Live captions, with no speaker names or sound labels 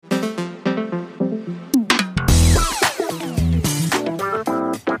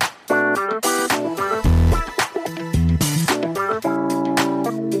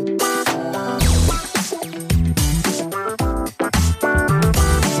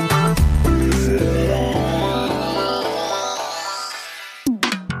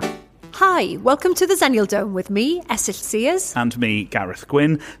Hi, welcome to the Zennial Dome with me, Esill Sears. And me, Gareth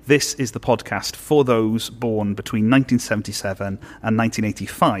Gwynn. This is the podcast for those born between 1977 and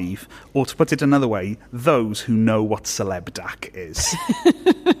 1985, or to put it another way, those who know what celebdac is.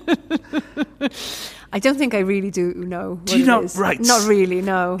 I don't think I really do know what do you know? it is. Right. Not really,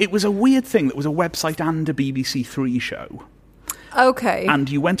 no. It was a weird thing that was a website and a BBC Three show. Okay. And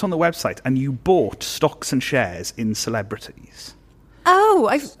you went on the website and you bought stocks and shares in celebrities. Oh,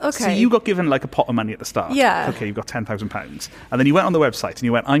 okay. So you got given like a pot of money at the start. Yeah. Okay, you've got £10,000. And then you went on the website and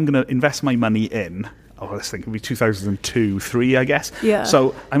you went, I'm going to invest my money in, this thing could be 2002, 3, I guess. Yeah.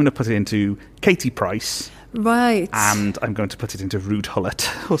 So I'm going to put it into Katie Price. Right. And I'm going to put it into Rude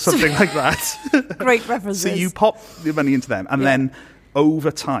Hullet or something like that. Great references. So you pop your money into them. And then over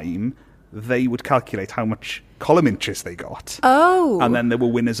time, they would calculate how much column inches they got. Oh. And then there were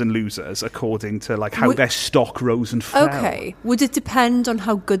winners and losers according to like how their stock rose and fell. Okay. Would it depend on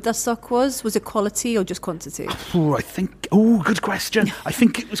how good that stock was? Was it quality or just quantity? Good question. I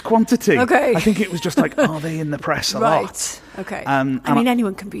think it was quantity. Okay. I think it was just like, are they in the press a lot? Right. Okay. I mean,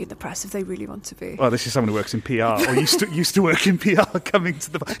 anyone can be in the press if they really want to be. Well, this is someone who works in PR or used to work in PR coming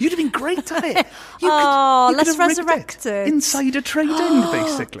to the... You'd have been great at it. Let's resurrect it. Insider trading,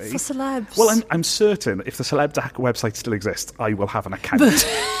 basically. For celebs. Well, I'm certain if the celebdac website still exists, I will have an account.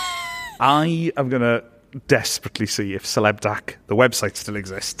 I am going to desperately see if celebdac, the website, still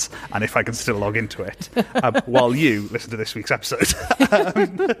exists and if I can still log into it while you listen to this week's episode.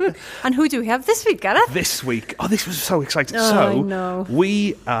 And who do we have this week, Gareth? This week, this was so exciting. I know.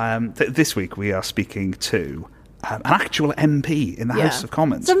 We this week we are speaking to an actual MP in the House of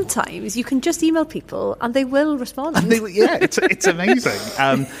Commons. Sometimes you can just email people and they will respond. And it's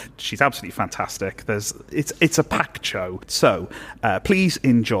amazing. She's absolutely fantastic. It's a packed show. So please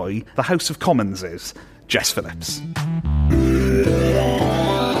enjoy the House of Commons' Jess Phillips.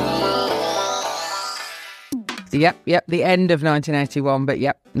 Yep, the end of 1981, but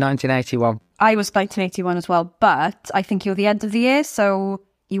 1981. I was 1981 as well, but I think you're the end of the year, so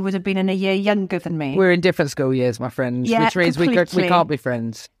you would have been in a year younger than me. We're in different school years, my friends, which means we can't be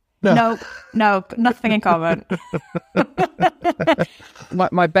friends. No, nothing in common.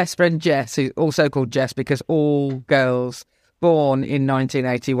 My best friend Jess, who's also called Jess because all girls born in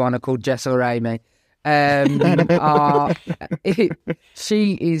 1981 are called Jess or Amy,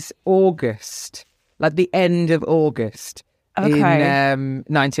 she is August, like the end of August in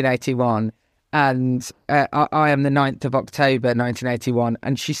 1981. And I am the 9th of October, 1981,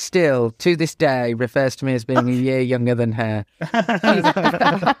 and she still, to this day, refers to me as being a year younger than her.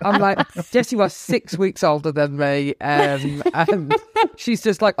 I'm like, Jessie was 6 weeks older than me, and she's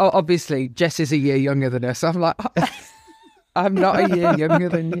just like, obviously, Jess is a year younger than us. So I'm like, I'm not a year younger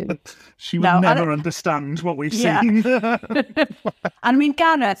than you. She would never understand what we've seen. I mean,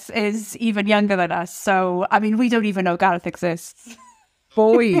 Gareth is even younger than us, so, I mean, we don't even know Gareth exists.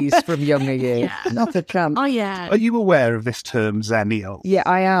 Boys from younger years. Not a chance. Oh, yeah. Are you aware of this term, Zennial? Yeah,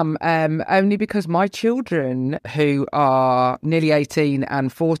 I am. Only because my children, who are nearly 18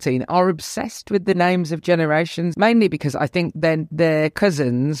 and 14, are obsessed with the names of generations, mainly because I think their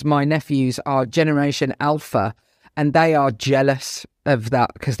cousins, my nephews, are Generation Alpha, and they are jealous of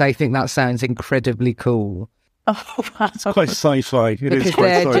that because they think that sounds incredibly cool. Oh, wow. It's quite sci-fi. Because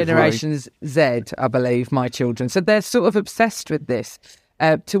they're Generation Z, I believe, my children. So they're sort of obsessed with this.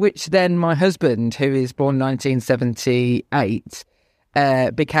 To which then my husband, who is born 1978,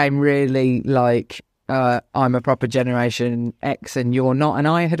 became really like, I'm a proper Generation X and you're not. And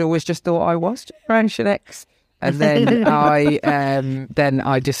I had always just thought I was Generation X. And then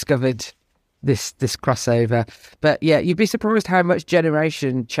I discovered this crossover. But yeah, you'd be surprised how much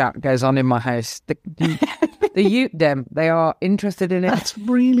generation chat goes on in my house. The youth, they are interested in it. That's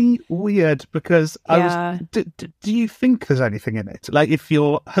really weird because do you think there's anything in it? Like, if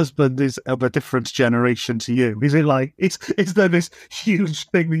your husband is of a different generation to you, is it like, is there this huge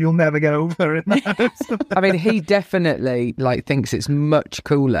thing that you'll never get over in the house? I mean, he definitely thinks it's much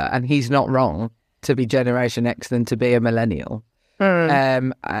cooler, and he's not wrong, to be Generation X than to be a millennial.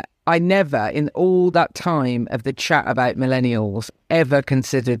 I never, in all that time of the chat about millennials, ever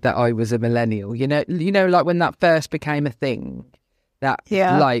considered that I was a millennial. You know, like when that first became a thing, that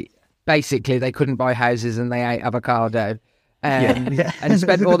basically they couldn't buy houses and they ate avocado, and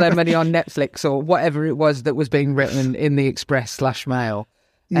spent all their money on Netflix or whatever it was that was being written in the Express/Mail.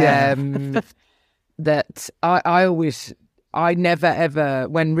 That I never ever,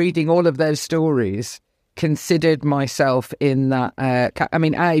 when reading all of those stories, considered myself in that. I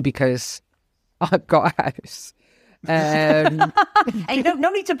mean, because I've got a house, Hey, no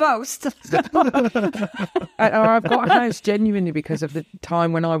need to boast. I've got a house genuinely because of the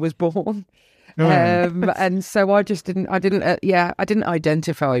time when I was born. And so I didn't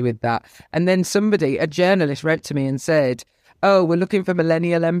identify with that. And then a journalist wrote to me and said, "Oh, we're looking for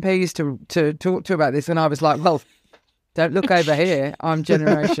millennial MPs to talk to about this." And I was like, "Well, don't look over here. I'm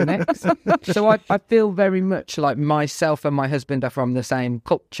Generation X." So I feel very much like myself and my husband are from the same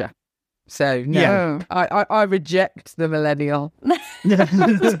culture. So no, I reject the millennial. So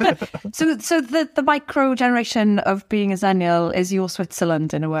the micro generation of being a Xennial is your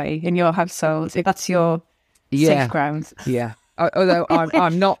Switzerland in a way, in your household. That's your safe ground. Yeah. Although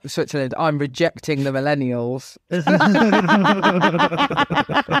I'm not Switzerland, I'm rejecting the millennials.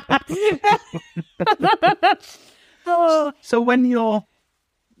 So when you're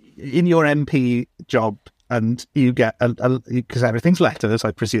in your MP job and you get because everything's letters,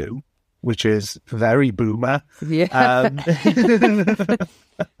 I presume, which is very boomer. Yeah.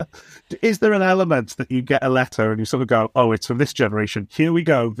 Is there an element that you get a letter and you sort of go, "Oh, it's from this generation. Here we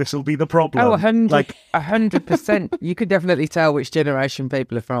go. This will be the problem." Oh, 100%. You could definitely tell which generation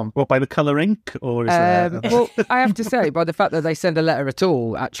people are from. What, by the colour ink? Or is there... Well, I have to say, by the fact that they send a letter at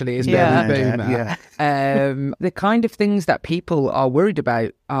all, actually, is very boomer. Yeah. The kind of things that people are worried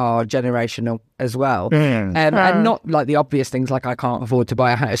about are generational as well. And not like the obvious things like I can't afford to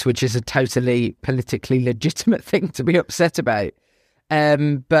buy a house, which is a totally politically legitimate thing to be upset about.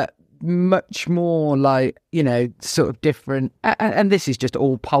 But much more like, sort of different. And this is just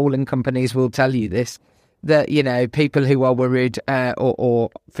all polling companies will tell you this, that, people who are worried or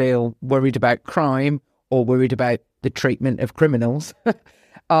feel worried about crime or worried about the treatment of criminals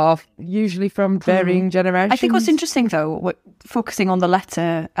are usually from varying generations. I think what's interesting, though, focusing on the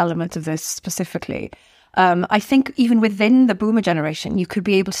letter element of this specifically, I think even within the boomer generation, you could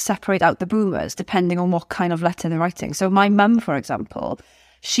be able to separate out the boomers depending on what kind of letter they're writing. So my mum, for example,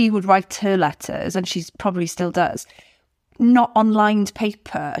 she would write her letters, and she probably still does, not on lined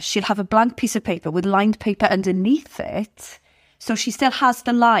paper. She'll have a blank piece of paper with lined paper underneath it. So she still has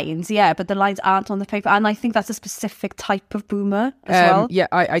the lines, but the lines aren't on the paper. And I think that's a specific type of boomer as well. Yeah,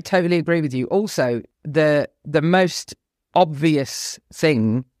 I totally agree with you. Also, the most obvious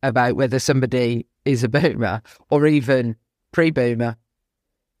thing about whether somebody is a boomer or even pre-boomer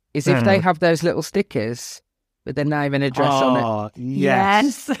is if they have those little stickers with their name and address on it.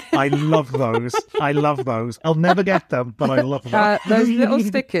 Yes. I love those. I'll never get them, but I love them. Those little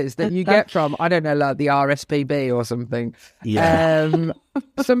stickers that you get from, I don't know, like the RSPB or something. Yeah.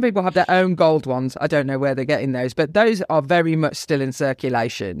 Some people have their own gold ones. I don't know where they're getting those, but those are very much still in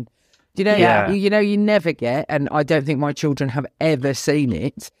circulation. You never get, and I don't think my children have ever seen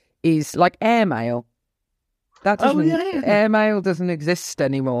it, is like airmail. That doesn't, airmail doesn't exist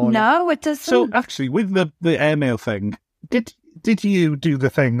anymore. No, it doesn't. So actually, with the airmail thing, did you do the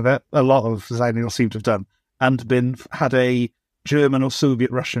thing that a lot of Xennials seem to have done and had a German or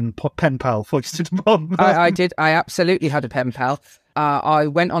Soviet Russian pen pal foisted upon them? I did. I absolutely had a pen pal. I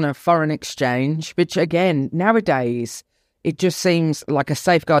went on a foreign exchange, which again, nowadays, it just seems like a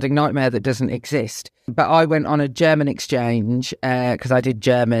safeguarding nightmare that doesn't exist. But I went on a German exchange because I did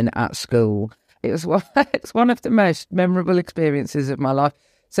German at school. It's one of the most memorable experiences of my life.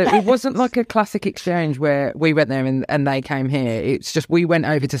 So it wasn't like a classic exchange where we went there and they came here. It's just we went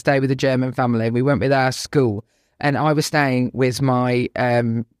over to stay with a German family. We went with our school, and I was staying with my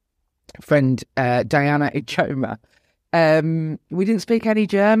friend Diana Ichoma. We didn't speak any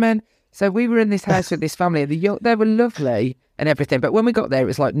German. So we were in this house with this family. They were lovely and everything. But when we got there, it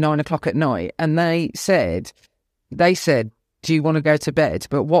was like 9:00 at night. And they said, "Do you want to go to bed?"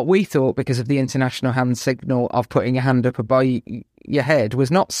 But what we thought, because of the international hand signal of putting your hand up above your head, was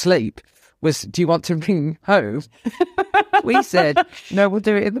not sleep, was, "Do you want to ring home?" We said, "No, we'll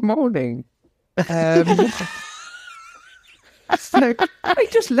do it in the morning." So they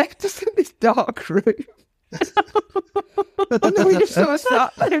just left us in this dark room. And then we just sort of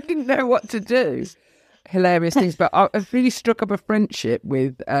sat there and didn't know what to do. Hilarious things. But I've really struck up a friendship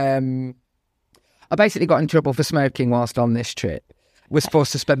with... I basically got in trouble for smoking whilst on this trip. Was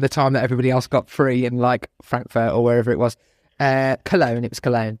forced to spend the time that everybody else got free in like Frankfurt or wherever it was. Cologne, it was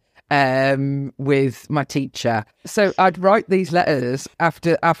Cologne. With my teacher. So I'd write these letters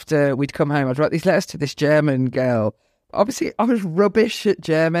after we'd come home. I'd write these letters to this German girl. Obviously, I was rubbish at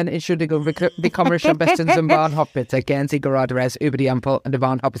German. Entschuldigung, wie komme ich am besten zum Bahnhof bitte? Gehen Sie geradeaus über die Ampel und der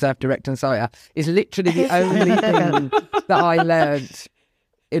Bahnhof ist auf direkten Säuer. Is literally the only thing that I learned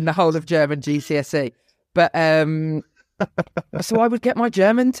in the whole of German GCSE. But so I would get my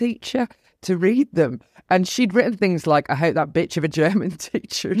German teacher to read them. And she'd written things like, I hope that bitch of a German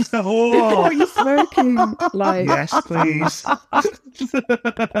teacher is Oh, are you smoking? Like, yes, please.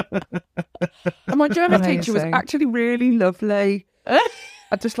 and my German teacher was Amazing. actually really lovely.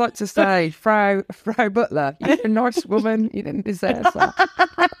 I'd just like to say, Frau Butler, you're a nice woman. You didn't deserve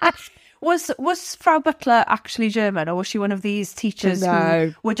that. Was Frau Butler actually German, or was she one of these teachers No.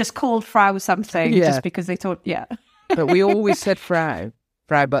 who were just called Frau something Yeah. just because they thought, yeah. But we always said Frau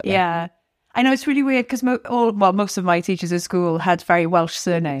Butler. Yeah. I know it's really weird because most of my teachers at school had very Welsh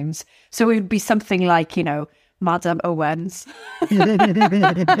surnames. So it would be something like, Madam Owens,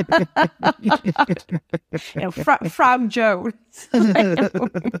 Frau Jones.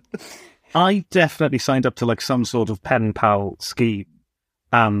 I definitely signed up to like some sort of pen pal scheme,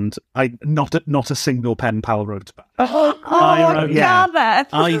 and I not a single pen pal wrote back. I wrote, Gareth.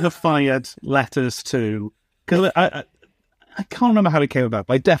 I have fired letters to, because I can't remember how it came about,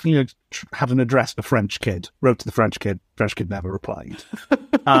 but I definitely had an address for French kid. Wrote to the French kid. French kid never replied.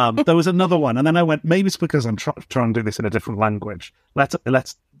 There was another one, and then I went, maybe it's because I'm trying to do this in a different language. Let's.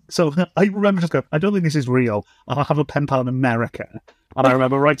 So I remember just going, I don't think this is real. I'll have a pen pal in America. And I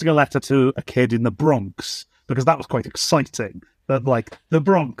remember writing a letter to a kid in the Bronx, because that was quite exciting. That like the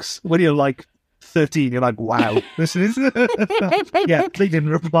Bronx, when you're like 13, you're like, wow, this is... Yeah, they didn't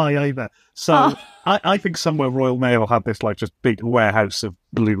reply either. So I think somewhere Royal Mail had this like just big warehouse of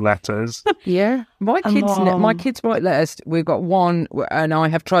blue letters. Yeah, my kids write letters. We've got one, and I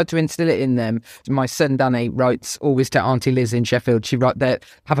have tried to instill it in them. My son Danny writes always to Auntie Liz in Sheffield. She wrote that,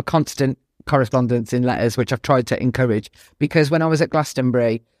 have a constant correspondence in letters, which I've tried to encourage. Because when I was at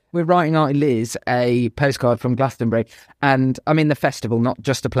Glastonbury, we're writing Auntie Liz a postcard from Glastonbury, and I'm in the festival, not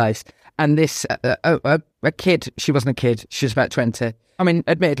just a place. And this a kid, she wasn't a kid, she was about 20. I mean,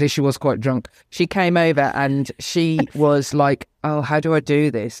 admittedly, she was quite drunk. She came over and she was like, oh, how do I do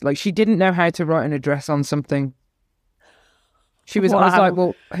this? Like, she didn't know how to write an address on something. I was like,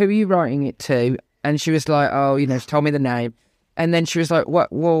 well, who are you writing it to? And she was like, oh, she told me the name. And then she was like,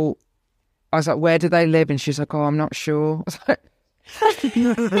 what? Well, I was like, where do they live? And she's like, oh, I'm not sure. I was like,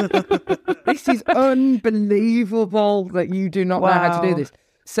 this is unbelievable that you do not know how to do this.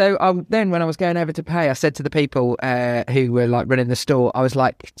 So then when I was going over to pay, I said to the people who were like running the store, I was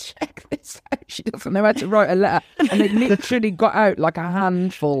like, check this out. She doesn't know how to write a letter. And they literally got out like a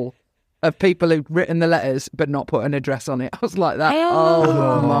handful of people who'd written the letters but not put an address on it. I was like that.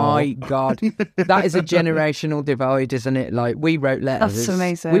 Oh my God. That is a generational divide, isn't it? Like, we wrote letters. That's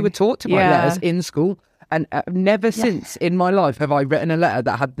amazing. We were taught to write letters in school. And never since in my life have I written a letter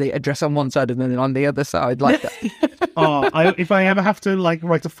that had the address on one side and then on the other side like that. If I ever have to like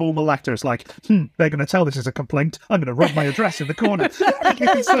write a formal letter, it's like, they're going to tell this is a complaint. I'm going to write my address in the corner.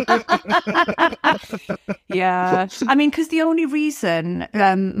 Yeah, I mean, because the only reason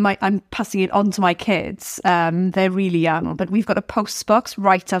I'm passing it on to my kids, they're really young, but we've got a post box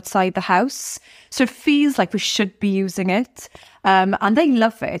right outside the house, so it feels like we should be using it. And they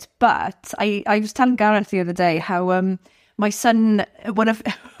love it. But I was telling Gareth the other day how my son,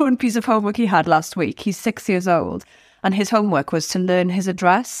 one piece of homework he had last week, he's 6 years old, and his homework was to learn his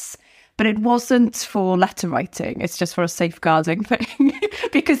address. But it wasn't for letter writing. It's just for a safeguarding thing.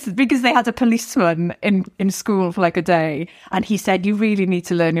 because they had a policeman in school for like a day. And he said, you really need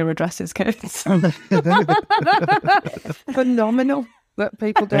to learn your addresses, kids. Phenomenal that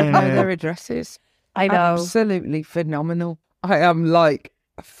people don't know their addresses. I know. Absolutely phenomenal. I am like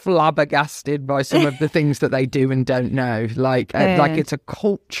flabbergasted by some of the things that they do and don't know. Like it's a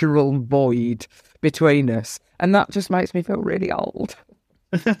cultural void between us. And that just makes me feel really old.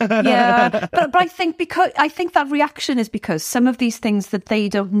 Yeah, but I think that reaction is because some of these things that they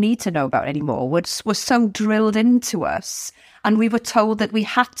don't need to know about anymore were so drilled into us, and we were told that we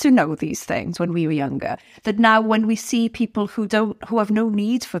had to know these things when we were younger, that now when we see people who have no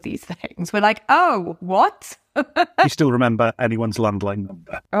need for these things, we're like, oh, what? You still remember anyone's landline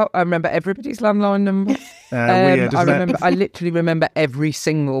number? Oh, I remember everybody's landline number. Weird, isn't it? I literally remember every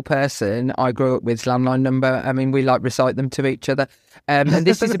single person I grew up with's landline number. I mean, we like recite them to each other. And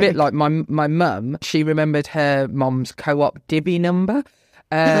this is a bit like my mum. She remembered her mum's co-op divvy number,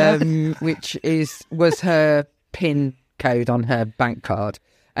 which was her PIN code on her bank card.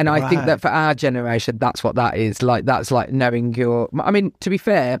 And I think that for our generation, that's what that is. Like, that's like knowing I mean, to be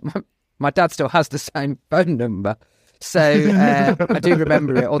fair, my dad still has the same phone number. So I do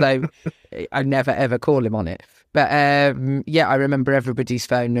remember it, although I never, ever call him on it. But yeah, I remember everybody's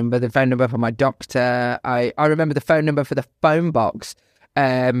phone number, the phone number for my doctor. I remember the phone number for the phone box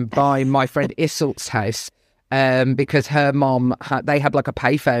by my friend Isolt's house because her mom, they had like a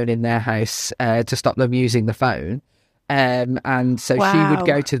payphone in their house to stop them using the phone. And so she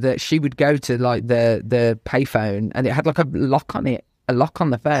would go to like the payphone, and it had like a lock on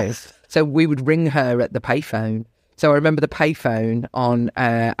the phone. So we would ring her at the payphone. So I remember the payphone on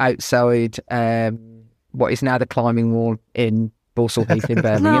outside what is now the climbing wall in Balsall Heath in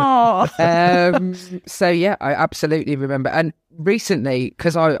Birmingham. So yeah, I absolutely remember. And recently,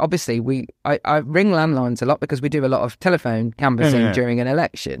 because I ring landlines a lot because we do a lot of telephone canvassing during an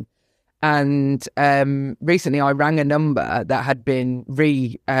election. And recently I rang a number that had been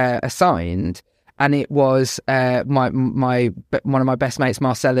reassigned, and it was one of my best mates,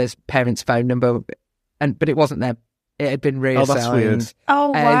 Marcella's parents' phone number, but it wasn't them. It had been reassigned. Oh, that's weird. Oh,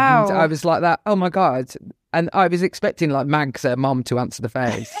 wow. And I was like that, oh my God. And I was expecting like Mag's mom to answer the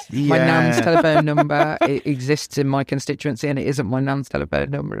phone. My nan's telephone number, it exists in my constituency, and it isn't my nan's telephone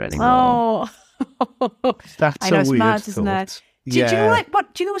number anymore. Oh. That's I know, a it's weird mad, isn't thought. it? Do you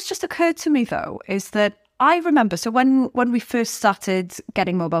know what's just occurred to me though is that I remember, so when we first started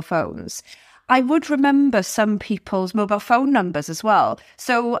getting mobile phones, I would remember some people's mobile phone numbers as well.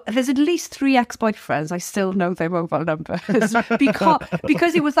 So there's at least 3 ex-boyfriends I still know their mobile numbers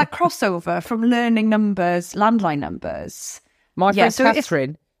because it was that crossover from learning numbers, landline numbers. My friend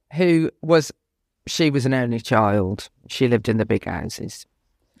Catherine, she was an only child. She lived in the big houses.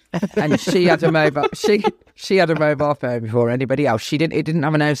 And she had a mobile. She had a mobile phone before anybody else. It didn't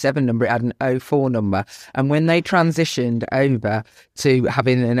have an 07 number. It had an 04 number. And when they transitioned over to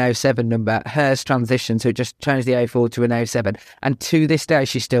having an 07 number, hers transitioned, so it just changed the 04 to an 07. And to this day,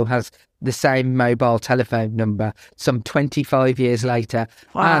 she still has the same mobile telephone number. Some 25 years later,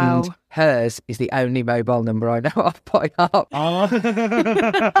 wow. And hers is the only mobile number I know of by heart.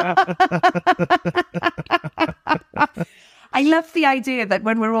 I love the idea that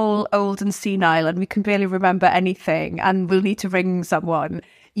when we're all old and senile and we can barely remember anything and we'll need to ring someone,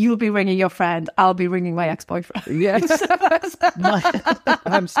 you'll be ringing your friend, I'll be ringing my ex-boyfriend. Yes.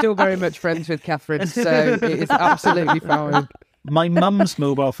 I'm still very much friends with Catherine, so it is absolutely fine. My mum's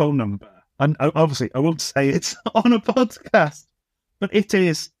mobile phone number, and obviously I won't say it's on a podcast, but it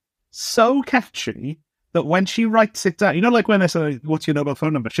is so catchy that when she writes it down, like when they say, what's your mobile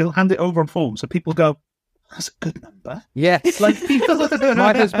phone number? She'll hand it over on form so people go, that's a good number. Yes. Like people.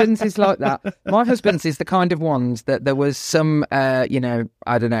 My husband's is like that. My husband's is the kind of ones that there was some, I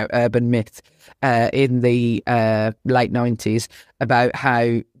don't know, urban myth in the late 90s about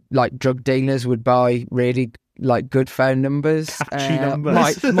how like drug dealers would buy really like good phone numbers. Catchy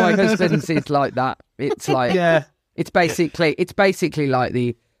numbers. My husband's is like that. It's like, it's basically like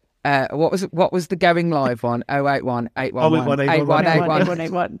the, what was the going live one? 081 811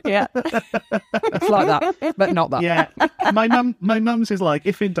 8181. Yeah. It's like that, but not that. Yeah. My mum's is like,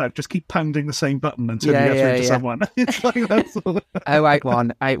 if in doubt, just keep pounding the same button until you get through to someone. It's like that's all.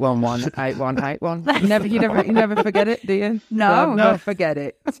 081 811 8181. You never forget it, do you? No. Never forget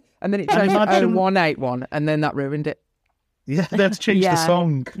it. And then it changed to 0181, and then that ruined it. Yeah, they had to change the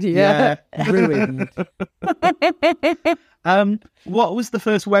song. Yeah. Ruined. What was the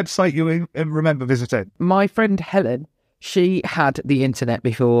first website you remember visiting? My friend Helen, she had the internet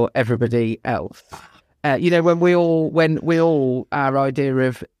before everybody else. When we all, our idea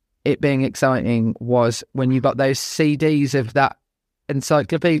of it being exciting was when you got those CDs of that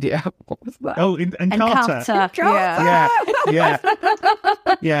encyclopedia. What was that? Oh, Encarta.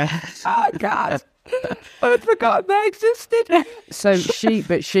 Yeah. Oh God. I'd forgotten they existed. So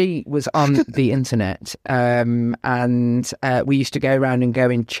she was on the internet, and we used to go around and go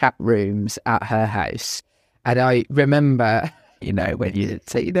in chat rooms at her house. And I remember, when you're a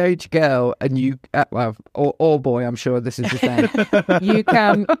teenage girl and you, or boy, I'm sure this is the same, you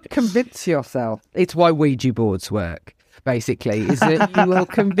can convince yourself. It's why Ouija boards work, basically, is that you will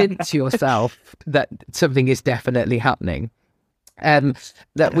convince yourself that something is definitely happening.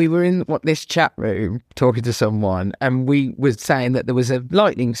 That we were in this chat room talking to someone, and we were saying that there was a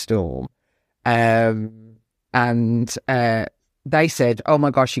lightning storm, and they said, "Oh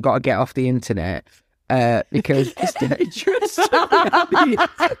my gosh, you got to get off the internet because it's dangerous in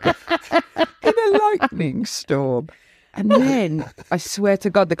a lightning storm." And then I swear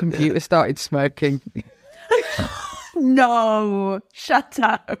to God, the computer started smoking. No, shut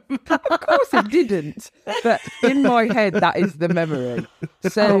up. Of course it didn't. But in my head, that is the memory.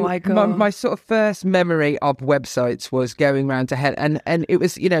 So oh my God. My sort of first memory of websites was going round to her. And it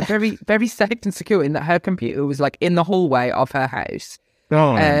was, very, very safe and secure in that her computer was like in the hallway of her house.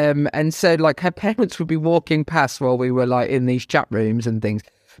 Oh. And so like her parents would be walking past while we were like in these chat rooms and things.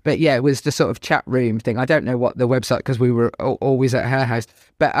 But yeah, it was the sort of chat room thing. I don't know what the website, because we were always at her house.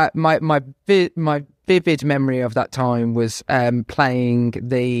 But my vivid memory of that time was playing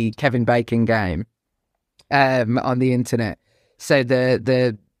the Kevin Bacon game. on the internet. So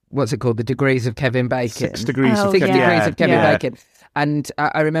the what's it called? The Degrees of Kevin Bacon. 6 degrees of 6 Kevin. degrees of Kevin Yeah. Bacon. And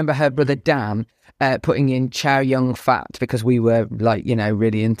I remember her brother Dan putting in Chow Yun Fat because we were like, you know,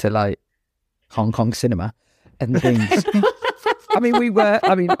 really into like Hong Kong cinema and things.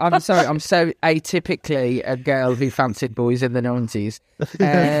 I'm sorry, I'm so atypically a girl who fancied boys in the 90s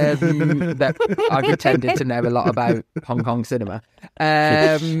that I pretended to know a lot about Hong Kong cinema.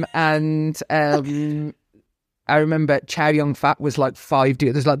 I remember Chow Yun Fat was like 5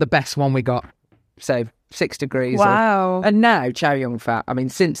 degrees. It was like the best one we got. So 6 degrees. Wow. And now Chow Yun Fat, I mean,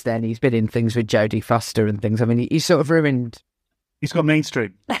 since then he's been in things with Jodie Foster and things. I mean, he's sort of ruined. He's got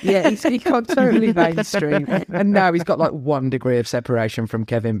mainstream. Yeah, he got totally mainstream. And now he's got like 1 degree of separation from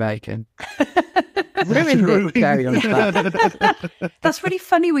Kevin Bacon. Ruined it, Chow Yun Fat. That's really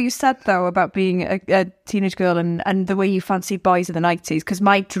funny what you said, though, about being a teenage girl and the way you fancied boys in the 90s. Because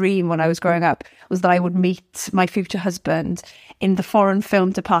my dream when I was growing up was that I would meet my future husband in the foreign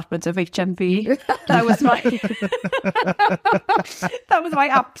film department of HMV. That was my that was my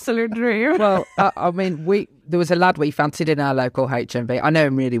absolute dream. Well, I mean, there was a lad we fancied in our local HMV. I know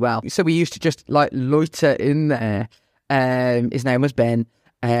him really well. So we used to just like loiter in there. His name was Ben.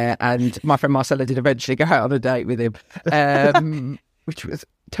 And my friend Marcella did eventually go out on a date with him, which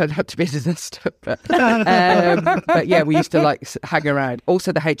turned out to be a disaster. But yeah, we used to like hang around.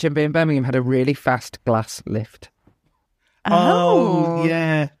 Also, the HMV in Birmingham had a really fast glass lift. Oh,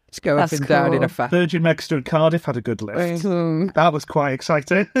 yeah. Just go up and down in a fast. Virgin Megastore in Cardiff had a good lift. That was quite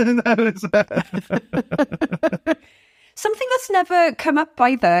exciting. Something that's never come up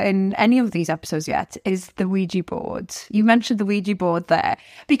either in any of these episodes yet is the Ouija board. You mentioned the Ouija board there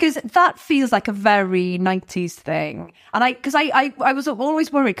because that feels like a very 90s thing. And I was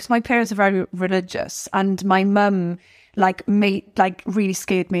always worried because my parents are very religious and my mum really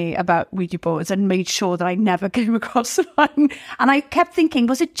scared me about Ouija boards and made sure that I never came across one. And I kept thinking,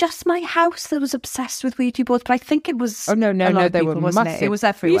 was it just my house that was obsessed with Ouija boards? But I think it was. Oh no, they were massive. It was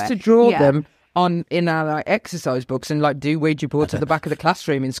everywhere. We used to draw them in our like exercise books and like do Ouija boards at the back of the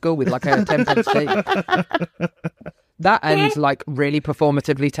classroom in school with like a 10-pence fee. That and like really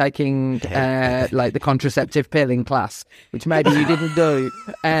performatively taking like the contraceptive pill in class, which maybe you didn't do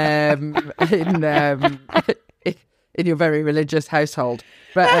in your very religious household.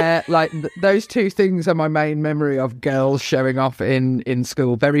 But those two things are my main memory of girls showing off in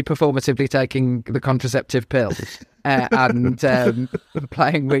school, very performatively taking the contraceptive pill and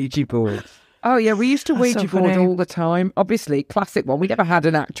playing Ouija board. Oh, yeah, we used to Ouija board all the time. Obviously, classic one. We never had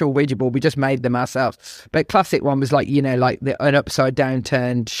an actual Ouija board. We just made them ourselves. But classic one was like, you know, like an upside-down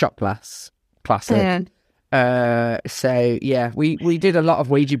turned shot glass. Classic. Yeah. So, yeah, we did a lot of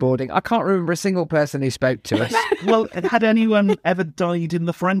Ouija boarding. I can't remember a single person who spoke to us. Well, had anyone ever died in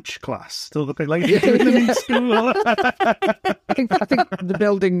the French class? Still the lady doing them in school? I think the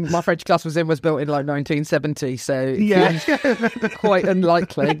building my French class was in was built in like 1970, so yeah, quite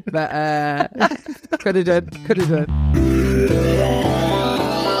unlikely. But could have done.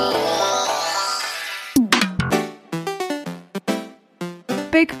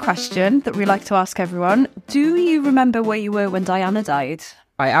 Big question that we like to ask everyone. Do you remember where you were when Diana died?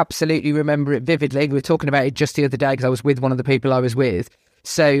 I absolutely remember it vividly. We were talking about it just the other day because I was with one of the people I was with.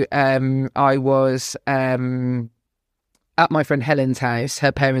 So I was at my friend Helen's house.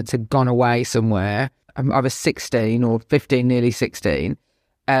 Her parents had gone away somewhere. I was 16 or 15, nearly 16.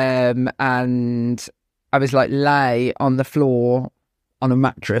 And I was like lay on the floor on a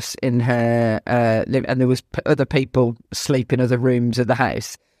mattress in her living, and there was other people asleep in other rooms of the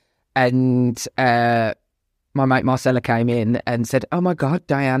house. And my mate Marcella came in and said, "Oh my God,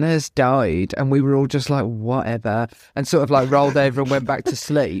 Diana's died." And we were all just like, whatever, and sort of like rolled over and went back to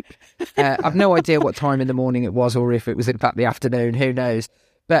sleep. I've no idea what time in the morning it was, or if it was in fact the afternoon, who knows.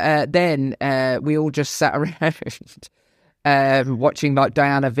 But then we all just sat around watching like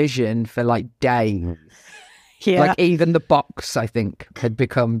Diana Vision for like days. Yeah. Like even the box, I think, had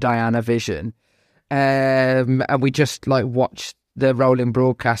become Diana Vision. And we just like watched the rolling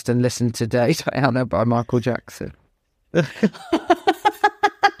broadcast and listened to Diana by Michael Jackson.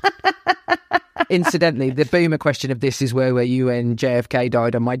 Incidentally, the boomer question of this is where you and JFK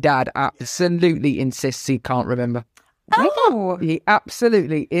died, and my dad absolutely insists he can't remember. Oh! He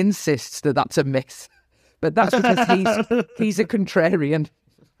absolutely insists that that's a myth. But that's because he's a contrarian.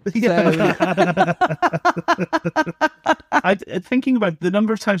 So. Thinking about the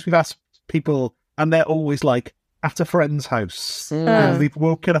number of times we've asked people, and they're always like at a friend's house, and they've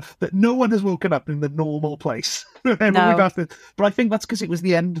woken up. That no one has woken up in the normal place. Remember, No. we've asked it, but I think that's because it was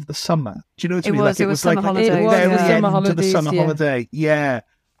the end of the summer. Do you know what I It mean? was, Like, it was summer like holidays. the It was very the summer end of the holidays, summer yeah. holiday. Yeah.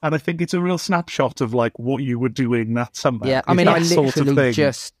 and I think it's a real snapshot of like what you were doing that summer. Yeah, I mean, I That sort of literally thing.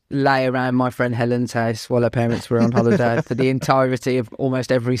 just lay around my friend Helen's house while her parents were on holiday for the entirety of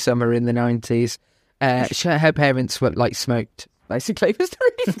almost every summer in the 90s. Her parents were like smoked, basically. Was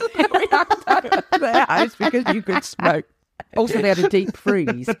the reason that we had their house, because you could smoke. Also, they had a deep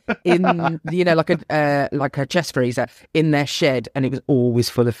freeze in, like a chest freezer in their shed, and it was always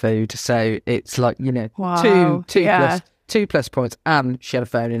full of food. So it's like, Wow. two plus points, and she had a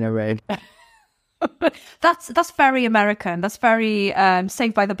phone in her room. That's very American. That's very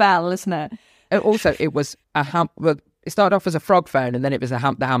Saved by the Bell, isn't it? Also, it was it started off as a frog phone, and then it was the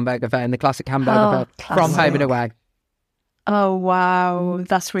hamburger phone, the classic hamburger phone from Home and Away. Oh, wow.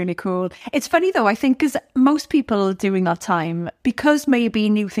 That's really cool. It's funny, though, I think, because most people during that time, because maybe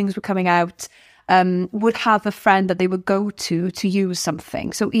new things were coming out, would have a friend that they would go to use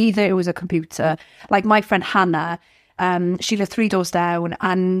something. So either it was a computer, like my friend Hannah, she lived 3 doors down,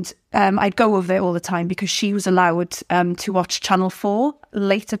 and I'd go over there all the time because she was allowed to watch Channel 4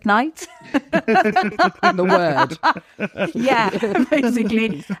 late at night. The word. Yeah,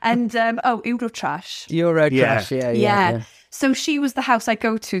 basically. And, Eurotrash. Eurotrash, yeah. So she was the house I'd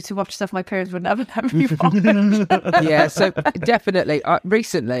go to watch stuff my parents would never let me watch. Yeah, so definitely.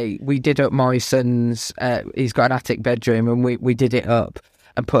 Recently, we did up my son's, he's got an attic bedroom, and we did it up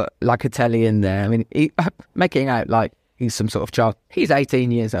and put like a telly in there. I mean, making out like he's some sort of child. He's 18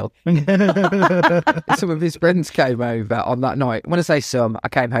 years old. Some of his friends came over on that night. When I say some, I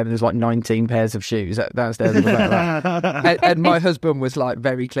came home and there's like 19 pairs of shoes downstairs. And my husband was like,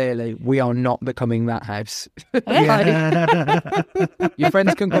 very clearly, we are not becoming that house. Your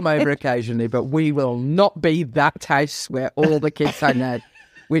friends can come over occasionally, but we will not be that house where all the kids hang out.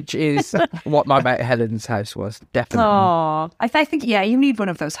 Which is what my mate Helen's house was, definitely. Oh, I think, you need one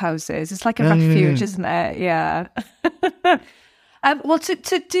of those houses. It's like a refuge, isn't it? Yeah. Well,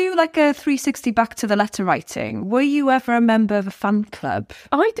 to do like a 360 back to the letter writing, were you ever a member of a fan club?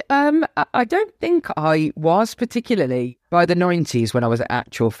 I don't think I was, particularly by the 90s when I was an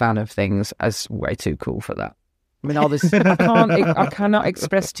actual fan of things. I was way too cool for that. I mean, I cannot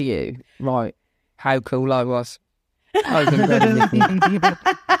express to you, right, how cool I was. I was incredible.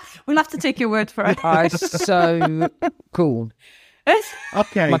 We'll have to take your word for it. I was so cool.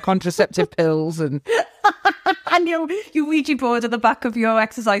 Okay. My contraceptive pills and your Ouija board at the back of your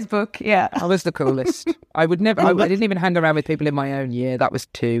exercise book. Yeah, I was the coolest. I would never. I didn't even hang around with people in my own year. That was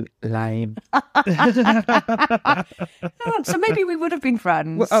too lame. So maybe we would have been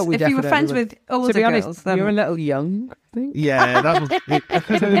friends. Well, we if you were friends would. with older to be honest, girls. Then... you're a little young, I think. Yeah, that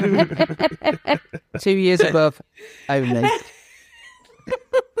was 2 years above only.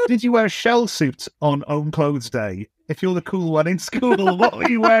 Did you wear a shell suit on Own Clothes Day? If you're the cool one in school, what were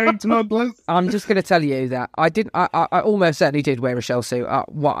you wearing to Own Clothes? I'm just going to tell you that I didn't. I almost certainly did wear a shell suit at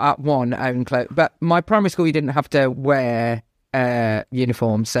one Own Clothes, but my primary school you didn't have to wear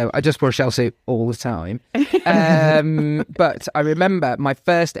uniform, so I just wore a shell suit all the time. But I remember my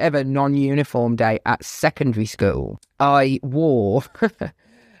first ever non-uniform day at secondary school. I wore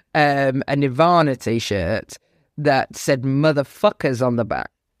a Nirvana t-shirt that said "motherfuckers" on the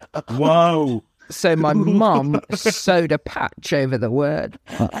back. Whoa. So my mum sewed a patch over the word.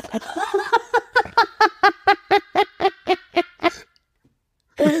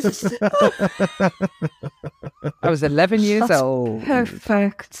 I was 11 years old.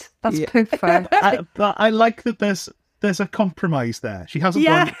 Perfect. That's perfect. But I like that there's a compromise there. She hasn't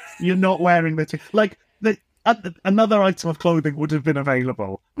gone, you're not wearing another item of clothing would have been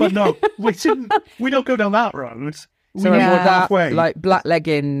available. But no, we don't go down that road. So I wore that, like black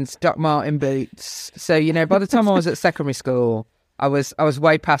leggings, Doc Martin boots. So, by the time I was at secondary school, I was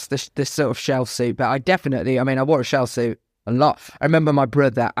way past this sort of shell suit. But I wore a shell suit a lot. I remember my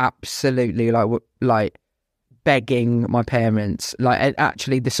brother absolutely like begging my parents, like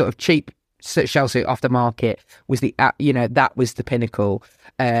actually the sort of cheap shell suit off the market was that was the pinnacle.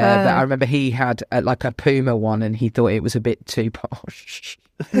 But I remember he had like a Puma one, and he thought it was a bit too posh.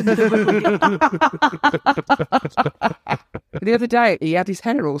 The other day, he had his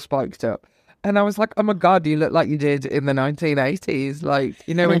hair all spiked up, and I was like, "Oh my god, you look like you did in the 1980s!" Like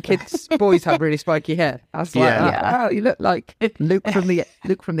when boys have really spiky hair. I was like, "Wow, you look like Luke from the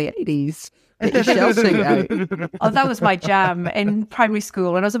 80s." Get your shell suit out. Oh, that was my jam in primary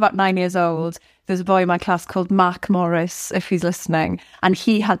school. When I was about 9 years old, there's a boy in my class called Mark Morris, if he's listening, and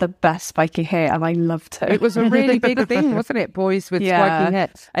he had the best spiky hair, and I loved him. It was a really big thing, wasn't it? Boys with spiky hair.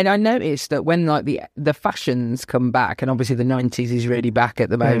 And I noticed that when like the fashions come back, and obviously the 90s is really back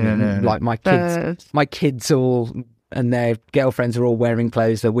at the moment. Like my kids all and their girlfriends are all wearing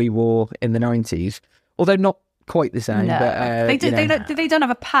clothes that we wore in the 90s. Although not quite the same. No. But, they don't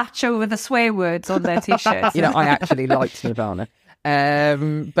have a patch over the swear words on their t-shirts. I actually liked Nirvana.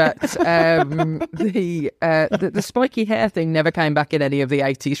 But the spiky hair thing never came back in any of the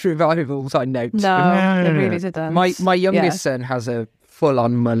 80s revivals, I note. No, it really didn't. My youngest son has a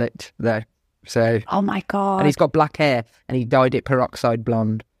full-on mullet, though. So, oh my God. And he's got black hair, and he dyed it peroxide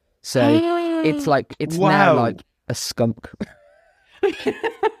blonde. So it's now like a skunk. It's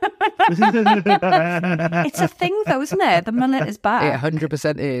a thing, though, isn't it? The mullet is back. It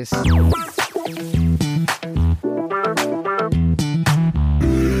 100% is.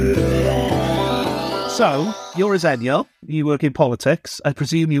 So, you're a Xennial. You work in politics. I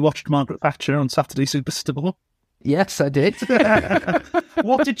presume you watched Margaret Thatcher on Saturday Superstore. Yes, I did.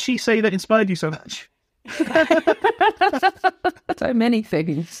 What did she say that inspired you so much? So many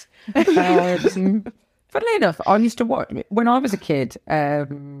things. Funnily enough, I used to watch, when I was a kid,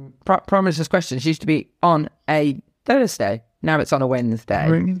 Prime Minister's Questions used to be on a Thursday. Now it's on a Wednesday.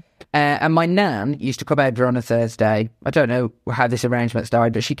 Really? And my nan used to come over on a Thursday. I don't know how this arrangement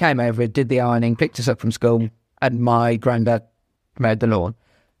started, but she came over, did the ironing, picked us up from school, and my granddad mowed the lawn.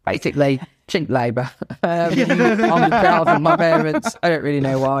 Basically, cheap labour on behalf of my parents. I don't really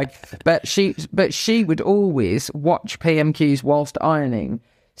know why, but she would always watch PMQs whilst ironing.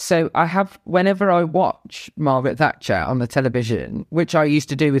 So whenever I watch Margaret Thatcher on the television, which I used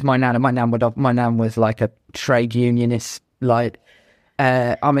to do with my nan, and my nan was like a trade unionist,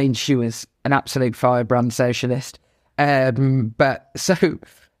 she was an absolute firebrand socialist. But so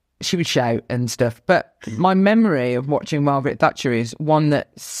she would shout and stuff. But my memory of watching Margaret Thatcher is one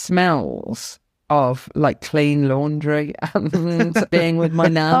that smells of like clean laundry and being with my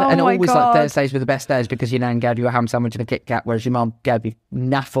nan. And always God. like Thursdays were the best days because your nan gave you a ham sandwich and a Kit Kat, whereas your mum gave you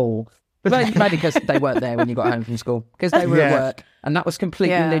naffle. Maybe because they weren't there when you got home from school, because they were at work, and that was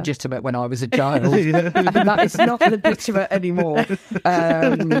completely legitimate when I was a child. And that is not legitimate anymore.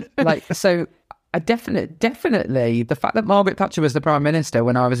 So I definitely, the fact that Margaret Thatcher was the Prime Minister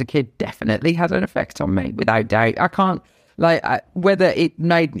when I was a kid definitely had an effect on me, without doubt. I can't, whether it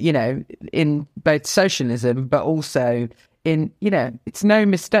made, in both socialism, but also in, it's no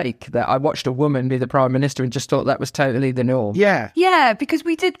mistake that I watched a woman be the Prime Minister and just thought that was totally the norm. Yeah. Yeah, because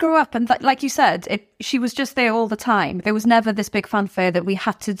we did grow up, and like you said, she was just there all the time. There was never this big fanfare that we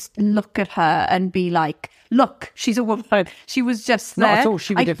had to look at her and be like, look, she's a woman. She was just there. Not at all.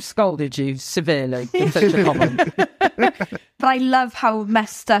 She would have scolded you severely in such a comment. But I love how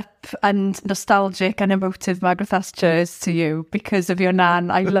messed up and nostalgic and emotive Margaret Thatcher is to you because of your nan.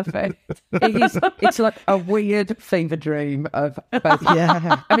 I love it. It's like a weird fever dream of both.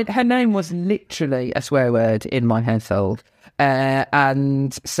 Yeah. I mean, her name was literally a swear word in my household.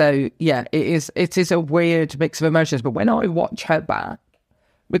 And so, yeah, it is a weird mix of emotions. But when I watch her back,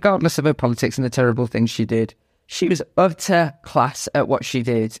 regardless of her politics and the terrible things she did, she was utter class at what she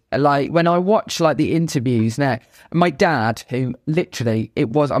did. Like, when I watch, the interviews now, my dad, who literally,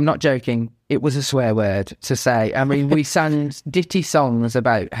 I'm not joking, it was a swear word to say. I mean, we sang ditty songs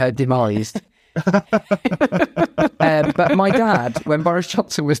about her demise. But my dad, when Boris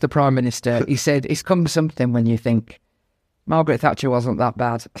Johnson was the Prime Minister, he said, it's come something when you think, Margaret Thatcher wasn't that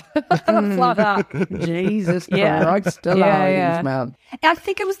bad. Like that. Jesus Christ alive, man. I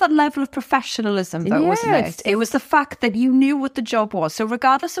think it was that level of professionalism, though, wasn't it? It was the fact that you knew what the job was. So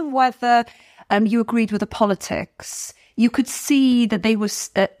regardless of whether you agreed with the politics, you could see that they were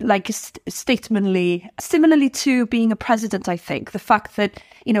statesmanly, similarly to being a president, I think. The fact that,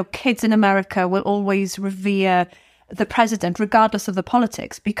 kids in America will always revere the president, regardless of the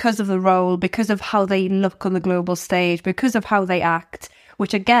politics, because of the role, because of how they look on the global stage, because of how they act,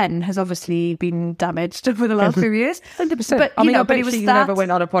 which again has obviously been damaged over the last few years. 100%. But, I but it was you that... never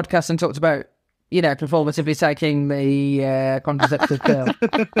went on a podcast and talked about, conformatively taking the contraceptive pill.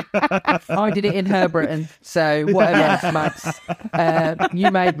 I did it in her Britain, so whatever, Max.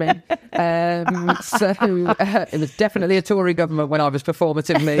 You made me. It was definitely a Tory government when I was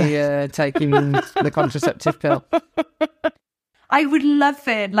performatively taking the contraceptive pill. I would love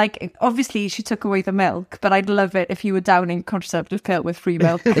it. Obviously, she took away the milk, but I'd love it if you were downing contraceptive pill with free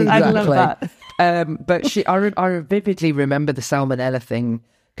milk. Exactly. I'd love that. But I vividly remember the salmonella thing,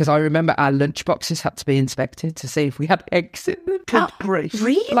 because I remember our lunchboxes had to be inspected to see if we had eggs in them. Good grief.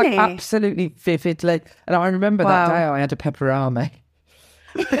 Really? Absolutely vividly. And I remember that day I had a pepperami.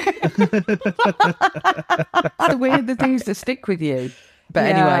 The weird things that stick with you. But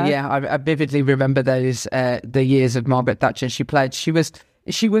anyway, I vividly remember those the years of Margaret Thatcher. She was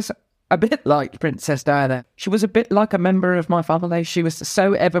a bit like Princess Diana. She was a bit like a member of my family. She was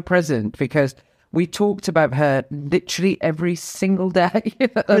so ever present because We talked about her literally every single day,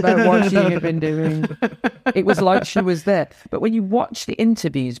 about what she had been doing. It was like she was there. But when you watch the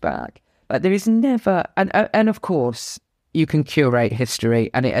interviews back, like, there is never... And of course, you can curate history,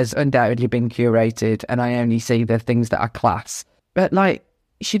 and it has undoubtedly been curated, and I only see the things that are class. But, like,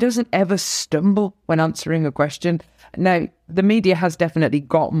 she doesn't ever stumble when answering a question. Now, the media has definitely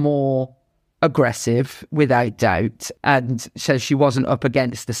got more aggressive, without doubt, and so she wasn't up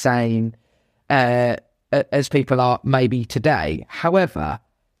against the same... as people are maybe today. However,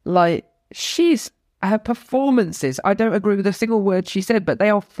 like, her performances, I don't agree with a single word she said, but they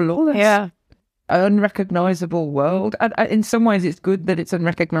are flawless. Yeah. Unrecognisable world. And in some ways, it's good that it's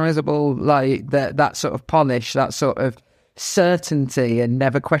unrecognisable, like that sort of polish, that sort of certainty and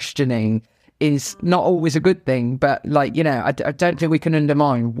never questioning is not always a good thing. But, like, you know, I don't think we can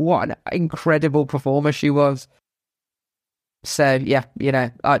undermine what an incredible performer she was. So, yeah, you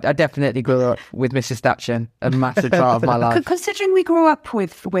know, I definitely grew up with Mrs. Thatcher, a massive part of my life. Considering we grew up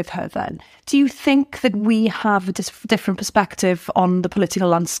with her then, do you think that we have a different perspective on the political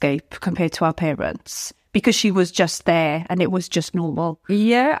landscape compared to our parents? Because she was just there and it was just normal.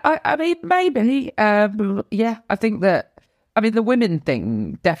 Yeah, I mean, maybe. Yeah, I think that, I mean, the women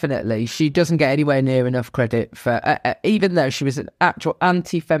thing, definitely. She doesn't get anywhere near enough credit for, even though she was an actual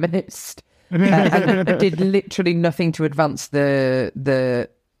anti-feminist, and did literally nothing to advance the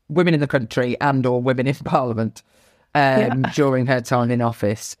women in the country and or women in Parliament during her time in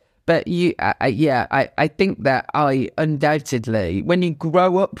office. But I think that I undoubtedly, when you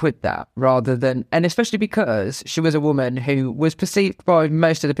grow up with that, rather than, and especially because she was a woman who was perceived by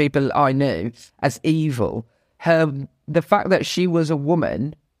most of the people I knew as evil, the fact that she was a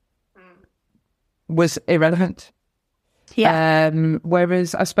woman was irrelevant. Yeah.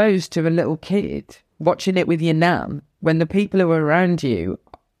 Whereas I suppose to a little kid watching it with your nan, when the people who are around you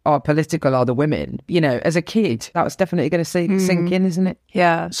are political, are the women, you know, as a kid, that was definitely going to sink in, isn't it?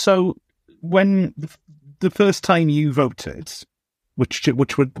 Yeah. So when the first time you voted, what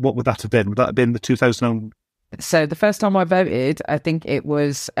would that have been? Would that have been the 2000? So the first time I voted, I think it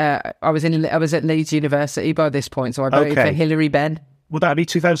was I was at Leeds University by this point, so I voted for Hilary Benn. Would that be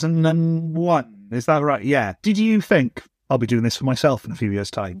 2001? Is that right? Yeah. Did you think, I'll be doing this for myself in a few years'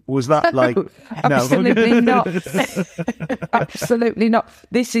 time? Was that like... Absolutely not. Absolutely not.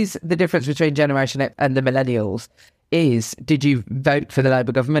 This is the difference between Generation X and the millennials, is did you vote for the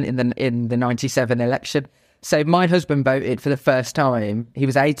Labour government in the 97 election? So my husband voted for the first time. He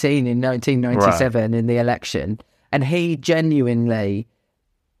was 18 in 1997 in the election, and he genuinely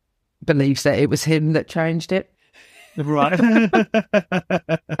believes that it was him that changed it. Right.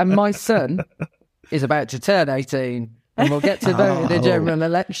 And my son is about to turn 18 and will get to vote in the general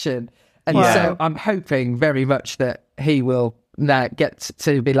election. And so I'm hoping very much that he will now get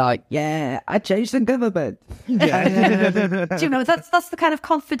to be like, yeah, I changed the government. Yeah. Do you know, that's the kind of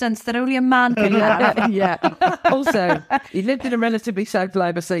confidence that only a man can have. Yeah. Also, he lived in a relatively safe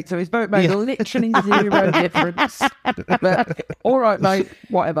Labour seat, so his vote made literally zero difference. But all right, mate,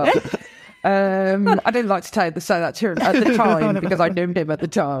 whatever. I didn't like to say that to him at the time because I knew him at the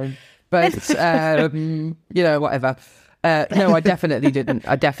time. But, you know, whatever. No, I definitely didn't.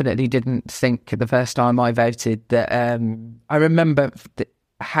 I definitely didn't think the first time I voted that... I remember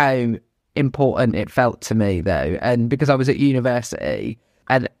how important it felt to me, though. And because I was at university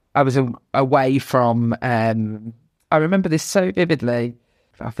and I was away from... I remember this so vividly.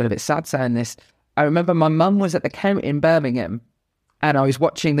 I feel a bit sad saying this. I remember my mum was at the county in Birmingham, and I was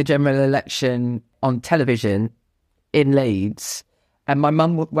watching the general election on television in Leeds, and my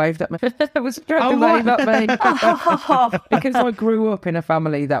mum waved at me. was trying to wave at me. Because I grew up in a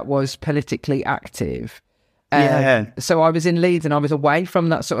family that was politically active. So I was in Leeds and I was away from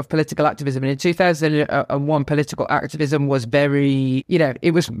that sort of political activism. And in 2001, political activism was very, you know,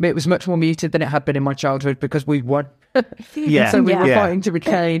 it was much more muted than it had been in my childhood because we won. So we were fighting to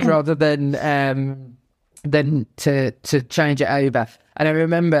retain rather than to change it over. And I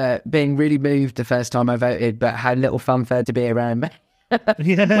remember being really moved the first time I voted, but how little fanfare to be around me.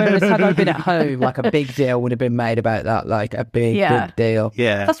 Whereas had I been at home, like a big deal would have been made about that, like a big deal.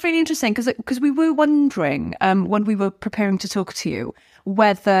 Yeah, that's really interesting because we were wondering when we were preparing to talk to you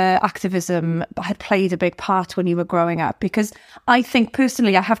whether activism had played a big part when you were growing up. Because I think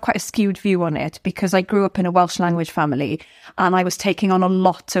personally I have quite a skewed view on it because I grew up in a Welsh language family and I was taking on a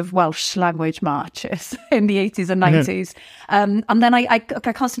lot of Welsh language marches in the 80s and 90s. And then I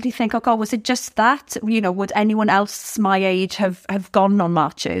constantly think, oh God, was it just that? You know, would anyone else my age have gone on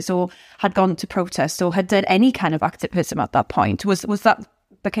marches or had gone to protest or had done any kind of activism at that point? Was that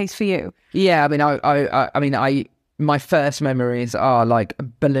the case for you? Yeah, I mean, my first memories are like a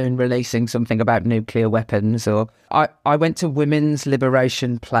balloon releasing something about nuclear weapons, or I went to Women's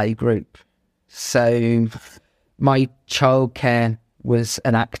Liberation Playgroup. So my childcare was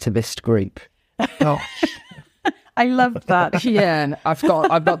an activist group. I love that. Yeah, I've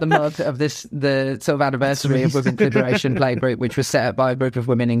got the mug of the sort of anniversary of Women's Liberation Playgroup, which was set up by a group of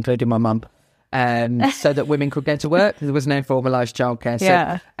women, including my mum. So that women could get to work. There was no formalised childcare. So,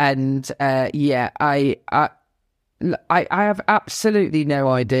 Yeah. And I have absolutely no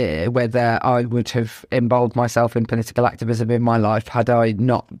idea whether I would have involved myself in political activism in my life had I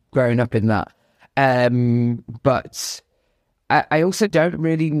not grown up in that. But I also don't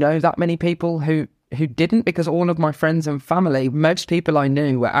really know that many people who didn't, because all of my friends and family, most people I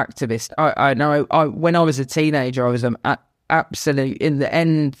knew were activists. I know when I was a teenager, I was absolute, in the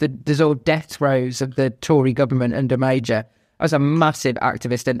end, the sort of death throes of the Tory government under Major. I was a massive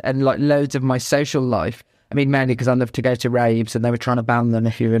activist, and like loads of my social life, I mean, mainly because I loved to go to raves, and they were trying to ban them,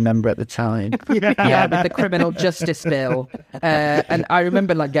 if you remember at the time. Yeah, with the criminal justice bill. And I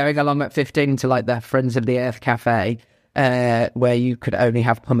remember like going along at 15 to like the Friends of the Earth cafe, where you could only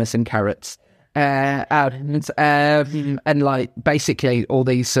have hummus and carrots. And like basically all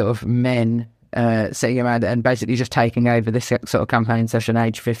these sort of men sitting around and basically just taking over this sort of campaign session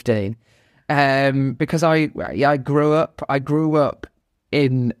age 15. Because I grew up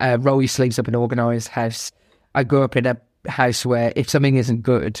in roll your sleeves up and organise house. I grew up in a house where if something isn't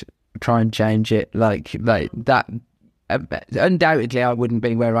good, try and change it. Like that. Undoubtedly, I wouldn't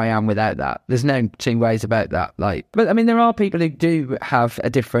be where I am without that. There's no two ways about that. Like, but I mean, there are people who do have a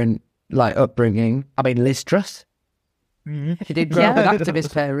different like upbringing. I mean, Liz Truss. Mm-hmm. She did grow up with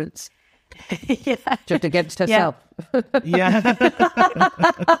activist parents. Yeah. Just against herself. Yeah.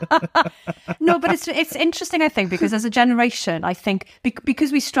 No, but it's interesting, I think, because as a generation, I think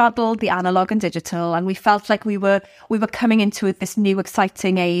because we straddled the analog and digital, and we felt like we were coming into this new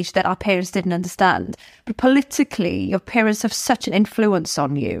exciting age that our parents didn't understand. But politically, your parents have such an influence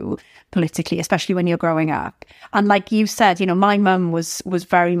on you politically, especially when you're growing up. And like you said, you know, my mum was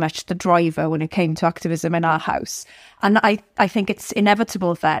very much the driver when it came to activism in our house. And I think it's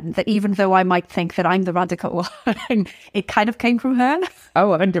inevitable then that even though I might think that I'm the radical one, it kind of came from her. Oh,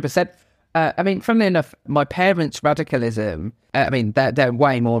 100%. I mean, funnily enough, my parents' radicalism, I mean, they're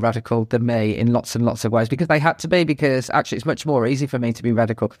way more radical than me in lots and lots of ways, because they had to be, because actually it's much more easy for me to be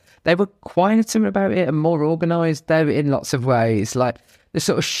radical. They were quieter about it and more organised, though, in lots of ways. Like, the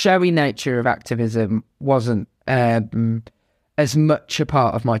sort of showy nature of activism wasn't as much a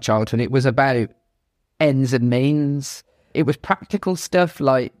part of my childhood. It was about ends and means. It was practical stuff,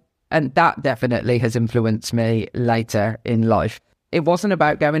 like, and that definitely has influenced me later in life. It wasn't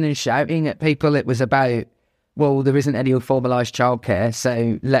about going and shouting at people. It was about, well, there isn't any formalised childcare,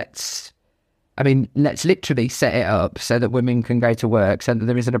 so let's literally set it up so that women can go to work, so that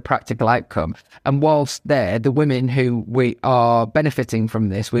there isn't a practical outcome. And whilst there, the women who we are benefiting from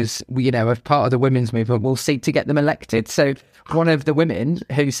this was, you know, as part of the women's movement, will seek to get them elected. So one of the women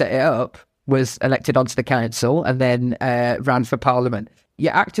who set it up was elected onto the council and then ran for parliament.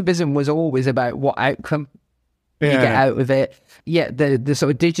 Yeah, activism was always about what outcome you get out of it. Yeah, the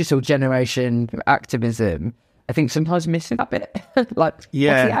sort of digital generation activism, I think, sometimes missing a bit. Like, what's the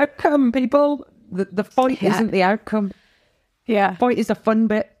outcome, people? The fight isn't the outcome. Yeah, fight is a fun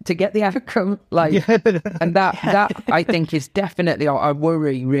bit to get the outcome. Like, and that I think is definitely, I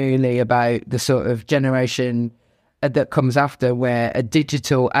worry really about the sort of generation that comes after, where a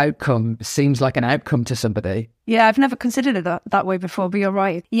digital outcome seems like an outcome to somebody. Yeah, I've never considered it that way before, but you're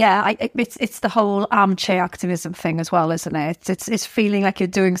right. Yeah, it's the whole armchair activism thing as well, isn't it? It's feeling like you're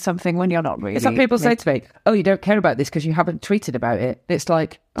doing something when you're not really. It's like people say to me, oh, you don't care about this because you haven't tweeted about it. It's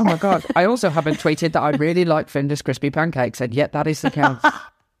like, oh my God, I also haven't tweeted that I really like Finder's crispy pancakes, and yet that is the count.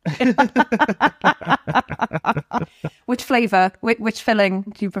 Which flavour, which filling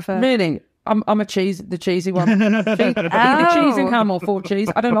do you prefer? Meaning, I'm the cheesy one. Either cheese and ham or 4 cheese.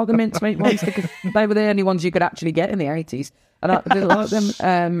 I don't like the mincemeat ones because they were the only ones you could actually get in the 80s. And I didn't like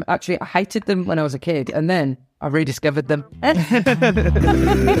them. Actually, I hated them when I was a kid, and then I rediscovered them.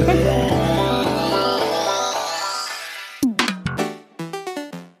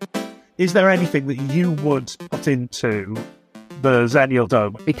 Is there anything that you would put into the Zennial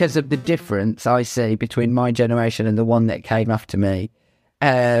Dome? Because of the difference I see between my generation and the one that came after me,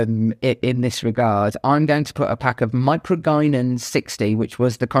 in this regard, I'm going to put a pack of Microgynon 60, which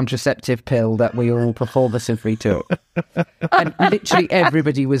was the contraceptive pill that we all performatively took. And literally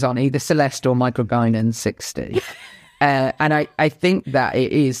everybody was on either Celeste or Microgynon 60. And I think that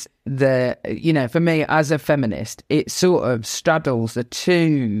it is for me as a feminist, it sort of straddles the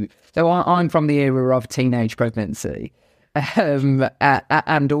two. So I'm from the era of teenage pregnancy,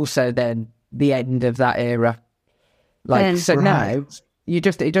 and also then the end of that era. Like, so now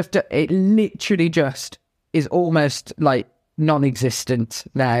it literally just is almost like non-existent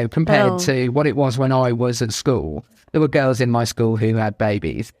now compared to what it was when I was at school. There were girls in my school who had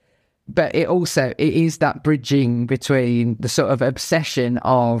babies. But it is that bridging between the sort of obsession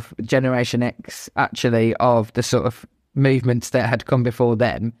of Generation X, actually, of the sort of movements that had come before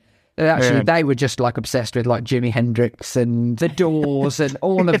them. Actually, they were just like obsessed with like Jimi Hendrix and the Doors and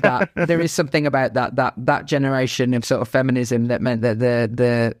all of that. There is something about that generation of sort of feminism that meant that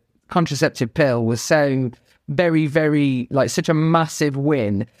the contraceptive pill was so very, very, like, such a massive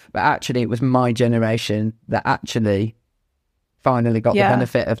win. But actually, it was my generation that actually finally got the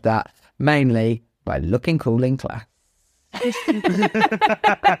benefit of that, mainly by looking cool in class.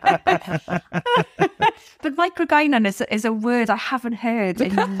 But microgynon is a word I haven't heard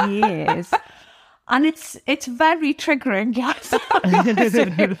in years. And it's very triggering, yes.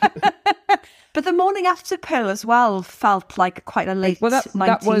 But the morning after pill as well felt like quite a late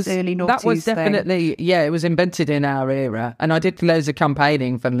 90s, early 90s That was definitely, it was invented in our era. And I did loads of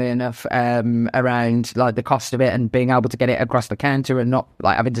campaigning, funnily enough, around like the cost of it and being able to get it across the counter and not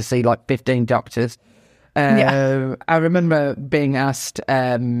like having to see like 15 doctors. I remember being asked,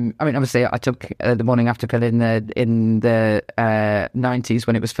 obviously I took the morning after pill in the 90s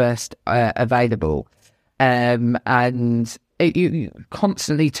when it was first available. And you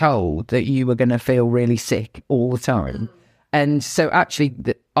constantly told that you were going to feel really sick all the time. And so actually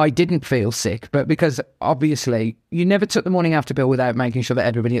I didn't feel sick, but because obviously you never took the morning after pill without making sure that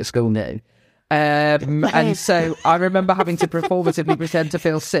everybody at school knew. And so I remember having to performatively pretend to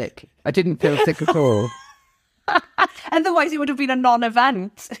feel sick. I didn't feel sick at all. Otherwise it would have been a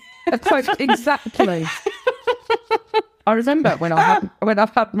non-event. Exactly. I remember when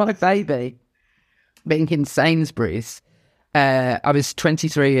I've had my baby, being in Sainsbury's. I was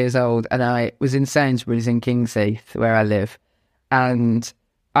 23 years old and I was in Sainsbury's in Kingsheath, where I live. And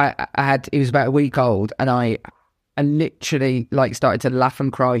it was about a week old, and I literally like started to laugh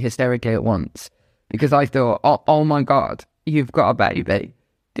and cry hysterically at once because I thought, oh my God, you've got a baby.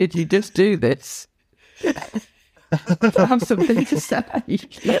 Did you just do this? I have something to say.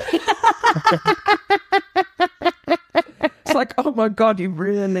 It's like, oh my God, you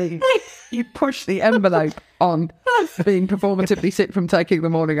push the envelope on being performatively sick from taking the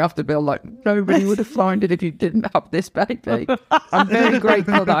morning after pill. Like, nobody would have found it if you didn't have this baby. I'm very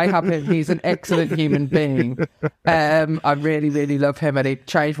grateful that I have him. He's an excellent human being. I really, really love him, and he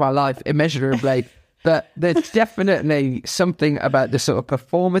changed my life immeasurably. But there's definitely something about the sort of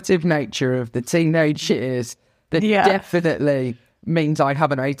performative nature of the teenage years that definitely means I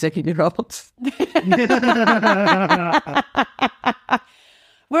have an 18-year-old.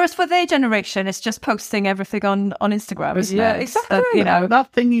 Whereas for their generation, it's just posting everything on Instagram, isn't it? Exactly.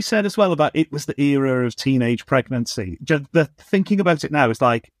 That thing you said as well about it was the era of teenage pregnancy. Just the thinking about it now is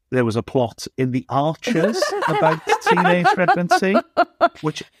like there was a plot in The Archers about teenage pregnancy,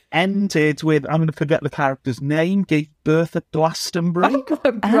 which ended with, I'm going to forget the character's name, gave birth at Glastonbury.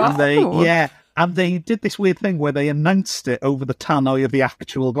 And they did this weird thing where they announced it over the tannoy of the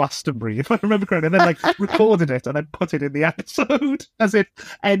actual Glastonbury, if I remember correctly, and then like recorded it and then put it in the episode, as if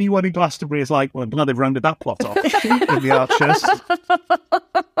anyone in Glastonbury is like, well, I'm glad they've rounded that plot off in The Archers.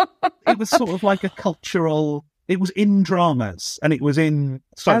 It was sort of like a cultural... It was in dramas, and it was in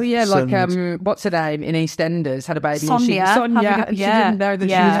soaps. What's her name in EastEnders had a baby. Sonia. And she didn't know that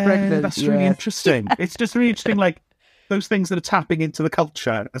she was pregnant. That's really interesting. It's just really interesting, like those things that are tapping into the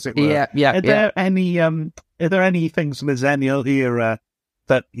culture, as it were. Are there any things from the Zennial era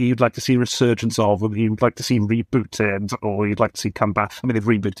that you'd like to see resurgence of, or you'd like to see rebooted, or you'd like to see come back? I mean, they've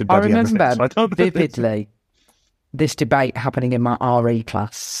rebooted. I remember vividly this debate happening in my RE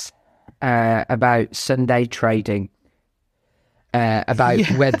class. About Sunday trading,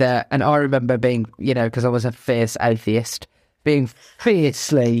 whether, and I remember being, because I was a fierce atheist, being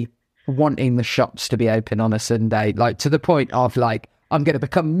fiercely wanting the shops to be open on a Sunday, like to the point of like, I'm going to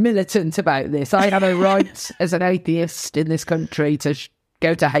become militant about this. I have a right as an atheist in this country to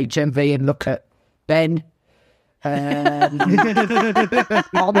go to HMV and look at Ben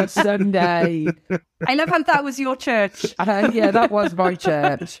on a Sunday. I love how that was your church. That was my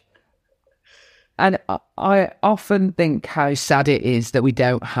church. And I often think how sad it is that we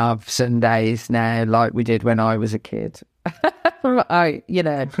don't have Sundays now like we did when I was a kid. I'm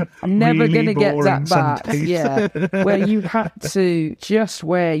never Really going to get boring that back. Sundays. Yeah, where you had to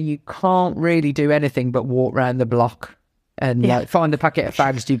where you can't really do anything but walk around the block and find the packet of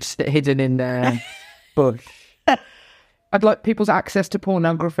fags you've hidden in the bush. I'd like people's access to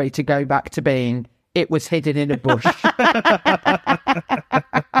pornography to go back to being it was hidden in a bush.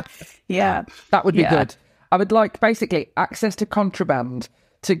 Yeah. That would be good. I would like basically access to contraband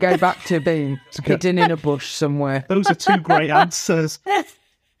to go back to being hidden in a bush somewhere. Those are two great answers.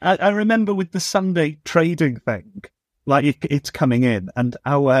 I remember with the Sunday trading thing, like it's coming in, and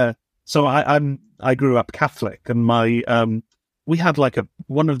I grew up Catholic, and we had like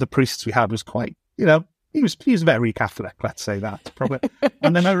one of the priests we had was quite, he was very Catholic, let's say that, probably.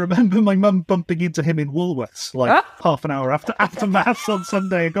 And then I remember my mum bumping into him in Woolworths like half an hour after Mass on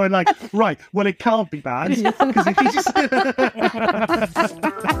Sunday and going like, right, well, it can't be bad. 'Cause if he's...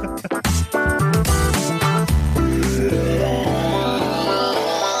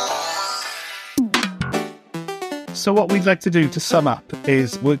 So what we'd like to do to sum up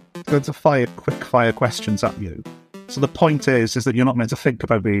is we're going to fire quick fire questions at you. So the point is that you're not meant to think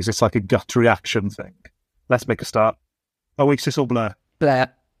about these. It's like a gut reaction thing. Let's make a start. Oasis or Blur?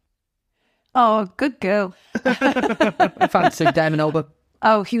 Blair. Oh, good girl. Fancy Damon Albarn.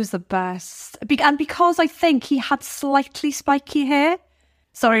 Oh, he was the best. And because I think he had slightly spiky hair.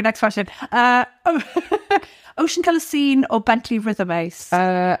 Sorry, next question. Ocean Colour Scene or Bentley Rhythm Ace?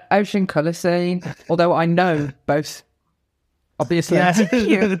 Ocean Colour Scene. Although I know both. Obviously. Yeah.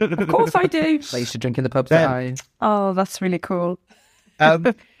 Of course I do. I used to drink in the pubs. Oh, that's really cool.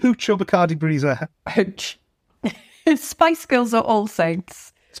 Hooch or Bacardi Breezer? Hooch. Spice Girls or All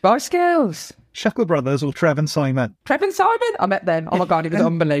Saints? Spice Girls. Shuckle Brothers or Trev and Simon? Trev and Simon? I met them. Oh my God, it was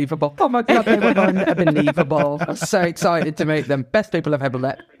unbelievable. Oh my God, they were unbelievable. I was so excited to meet them. Best people I've ever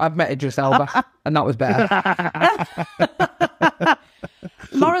met. I've met Idris Elba, and that was better.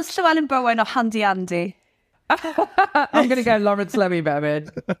 Lawrence Llewellyn Bowen or Handy Andy? I'm going to go Lawrence Llewellyn Bowen.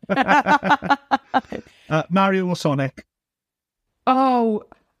 Mario or Sonic? Oh,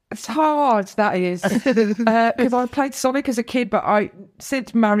 it's hard, that is. Because I played Sonic as a kid, but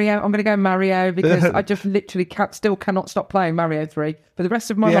since Mario, I'm going to go Mario because I just literally still cannot stop playing Mario 3. For the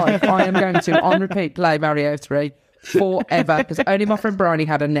rest of my life, I am going to, on repeat, play Mario 3 forever because only my friend Bryony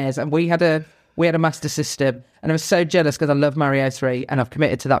had a NES and we had a Master System, and I was so jealous because I love Mario 3 and I've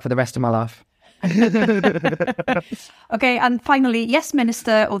committed to that for the rest of my life. Okay, and finally, Yes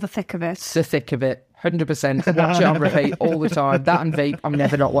Minister or The Thick of It? The Thick of It, 100%. Watch it on repeat all the time. That and Veep, I'm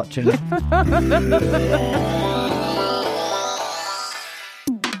never not watching it.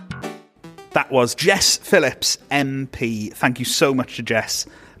 That was Jess Phillips MP. Thank you so much to Jess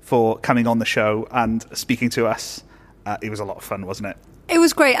for coming on the show and speaking to us. It was a lot of fun, wasn't it? It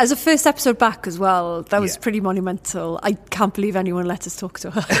was great. As a first episode back as well, that was pretty monumental. I can't believe anyone let us talk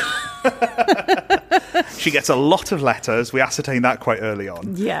to her. She gets a lot of letters. We ascertained that quite early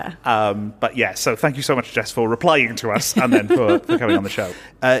on. Yeah. But yeah, so thank you so much, Jess, for replying to us and then for coming on the show.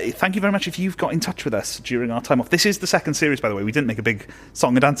 Thank you very much if you've got in touch with us during our time off. This is the second series, by the way. We didn't make a big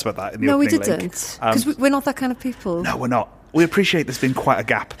song and dance about that in the opening link. No, we didn't. Because we're not that kind of people. No, we're not. We appreciate there's been quite a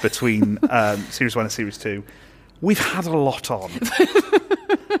gap between Series 1 and Series 2. We've had a lot on.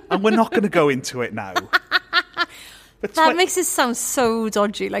 And we're not going to go into it now. But that makes it sound so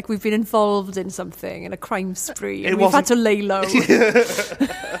dodgy, like we've been involved in something, in a crime spree, and we've had to lay low.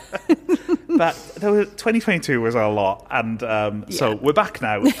 But 2022 was a lot, and so we're back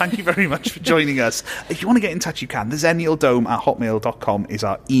now. Thank you very much for joining us. If you want to get in touch, you can. The zennialdome@hotmail.com is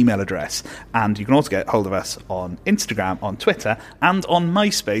our email address, and you can also get hold of us on Instagram, on Twitter, and on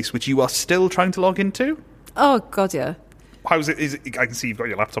MySpace, which you are still trying to log into. Oh, God, yeah. How's it? I can see you've got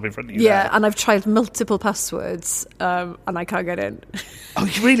your laptop in front of you. Yeah, there. and I've tried multiple passwords, and I can't get in. Oh,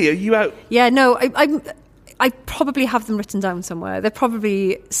 really? Are you out? Yeah, no, I probably have them written down somewhere. They're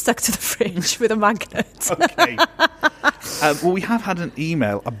probably stuck to the fridge with a magnet. Okay. Well, we have had an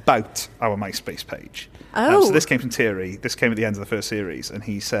email about our MySpace page. Oh. So this came from Thierry. This came at the end of the first series, and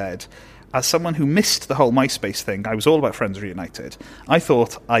he said, as someone who missed the whole MySpace thing, I was all about Friends Reunited. I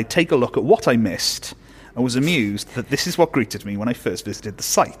thought I'd take a look at what I missed and was amused that this is what greeted me when I first visited the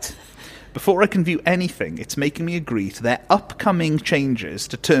site. Before I can view anything, it's making me agree to their upcoming changes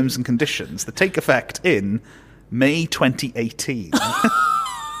to terms and conditions that take effect in May 2018.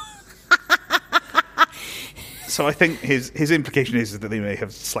 So I think his implication is that they may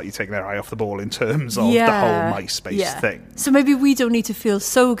have slightly taken their eye off the ball in terms of the whole MySpace thing. So maybe we don't need to feel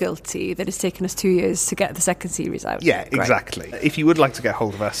so guilty that it's taken us 2 years to get the second series out. Yeah, exactly. Great. If you would like to get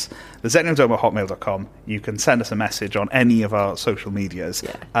hold of us, there's zennialdome@hotmail.com. You can send us a message on any of our social medias.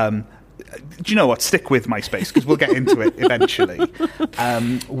 Yeah. do you know what? Stick with MySpace because we'll get into it eventually.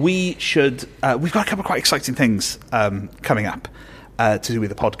 We've got a couple of quite exciting things coming up to do with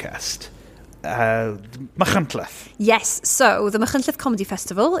the podcast. Machynlleth. Yes, so the Machynlleth Comedy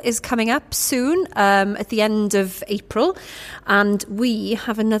Festival is coming up soon, at the end of April, and we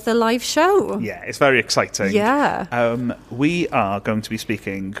have another live show. Yeah, it's very exciting. Yeah. We are going to be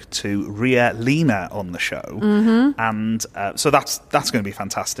speaking to Ria Lena on the show, and so that's going to be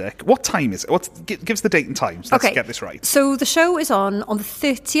fantastic. What time is it? Give us the date and times. Let's get this right. So the show is on the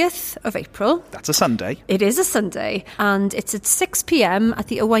 30th of April. That's a Sunday. It is a Sunday, and it's at 6 p.m. at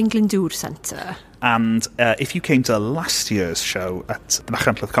the Owain Glyndŵr Centre. And if you came to last year's show at the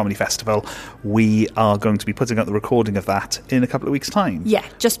Machynlleth Comedy Festival, we are going to be putting out the recording of that in a couple of weeks' time. Yeah,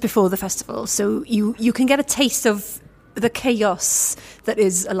 just before the festival. So you can get a taste of the chaos that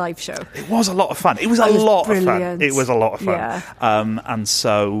is a live show. It was a lot of fun. It was a lot of fun. Brilliant. It was a lot of fun. Yeah. And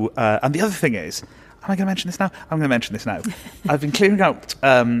so, and the other thing is, am I going to mention this now? I'm going to mention this now. I've been clearing out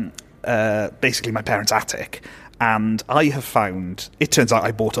basically my parents' attic. And I have found, it turns out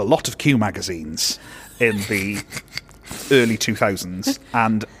I bought a lot of Q magazines in the early 2000s,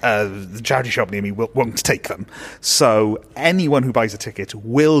 and the charity shop near me won't take them. So anyone who buys a ticket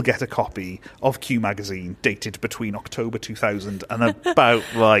will get a copy of Q magazine dated between October 2000 and about,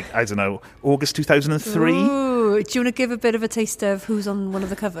 August 2003. Ooh, do you want to give a bit of a taste of who's on one of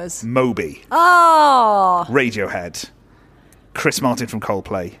the covers? Moby. Oh! Radiohead. Chris Martin from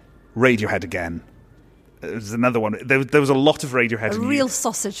Coldplay. Radiohead again. There's another one. There was a lot of Radiohead. A real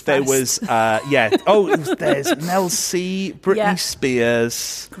sausage fest. There was, there's Nell C, Britney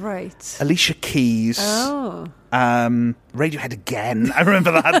Spears. Great. Alicia Keys. Oh. Radiohead again. I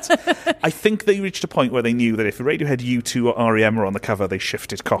remember that. I think they reached a point where they knew that if Radiohead, U2 or R.E.M. were on the cover, they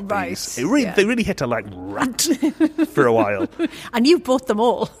shifted copies. Right. They really hit a rut for a while. And you bought them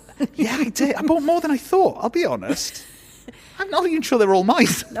all. Yeah, I did. I bought more than I thought, I'll be honest. I'm not even sure they're all mine.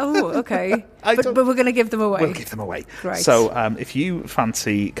 Oh, okay. But we're going to give them away. We'll give them away. Great. So if you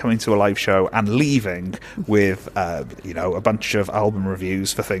fancy coming to a live show and leaving with, a bunch of album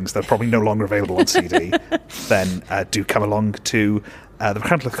reviews for things that are probably no longer available on CD, then do come along to the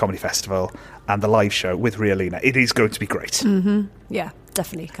Machynlleth Comedy Festival and the live show with Ria Lena. It is going to be great. Mm-hmm. Yeah,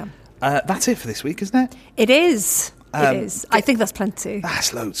 definitely come. That's it for this week, isn't it? It is. It is. I think that's plenty.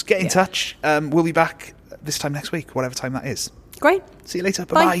 That's loads. Get in touch. We'll be back this time next week, whatever time that is. Great. See you later.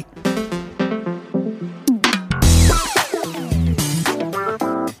 Bye-bye. Bye.